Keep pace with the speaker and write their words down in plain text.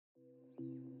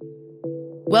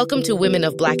Welcome to Women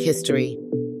of Black History,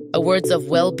 a Words of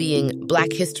Well-Being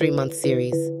Black History Month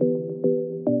series.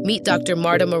 Meet Dr.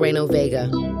 Marta Moreno Vega,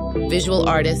 visual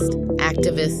artist,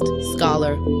 activist,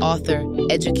 scholar, author,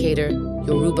 educator,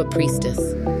 Yoruba priestess.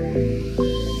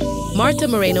 Marta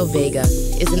Moreno Vega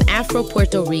is an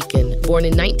Afro-Puerto Rican born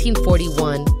in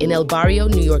 1941 in El Barrio,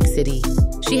 New York City.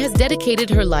 She has dedicated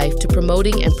her life to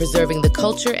promoting and preserving the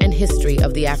culture and history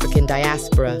of the African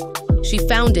diaspora. She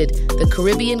founded the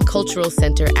Caribbean Cultural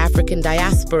Center African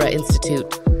Diaspora Institute,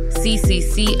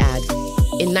 CCCAD,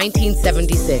 in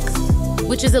 1976,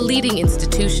 which is a leading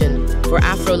institution for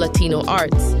Afro-Latino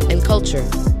arts and culture.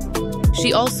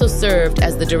 She also served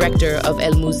as the director of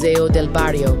El Museo del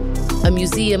Barrio, a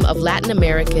museum of Latin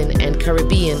American and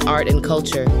Caribbean art and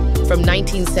culture, from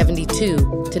 1972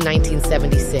 to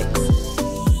 1976.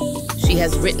 She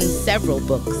has written several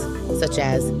books, such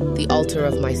as The Altar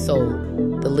of My Soul,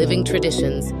 The Living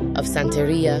Traditions of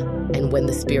Santeria and When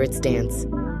the Spirits Dance,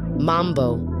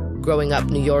 Mambo, Growing Up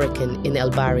New Yorkan in El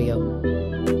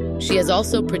Barrio. She has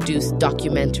also produced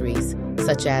documentaries,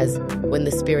 such as When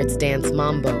the Spirits Dance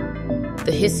Mambo,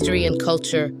 The History and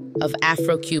Culture of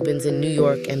Afro-Cubans in New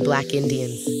York and Black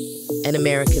Indians, An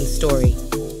American Story.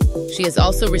 She has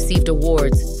also received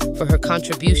awards for her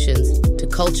contributions to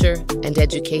culture and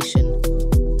education.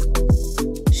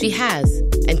 She has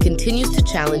and continues to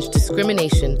challenge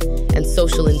discrimination and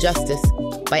social injustice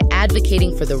by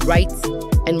advocating for the rights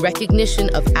and recognition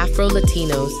of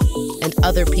Afro-Latinos and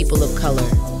other people of color.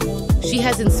 She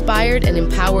has inspired and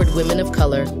empowered women of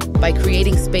color by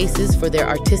creating spaces for their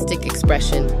artistic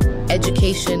expression,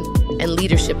 education, and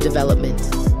leadership development.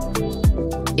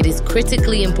 It is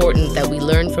critically important that we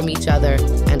learn from each other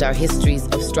and our histories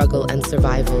of struggle and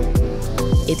survival.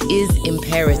 It is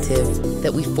imperative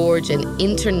that we forge an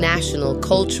international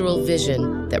cultural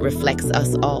vision that reflects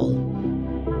us all.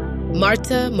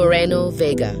 Marta Moreno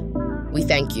Vega, we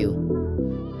thank you.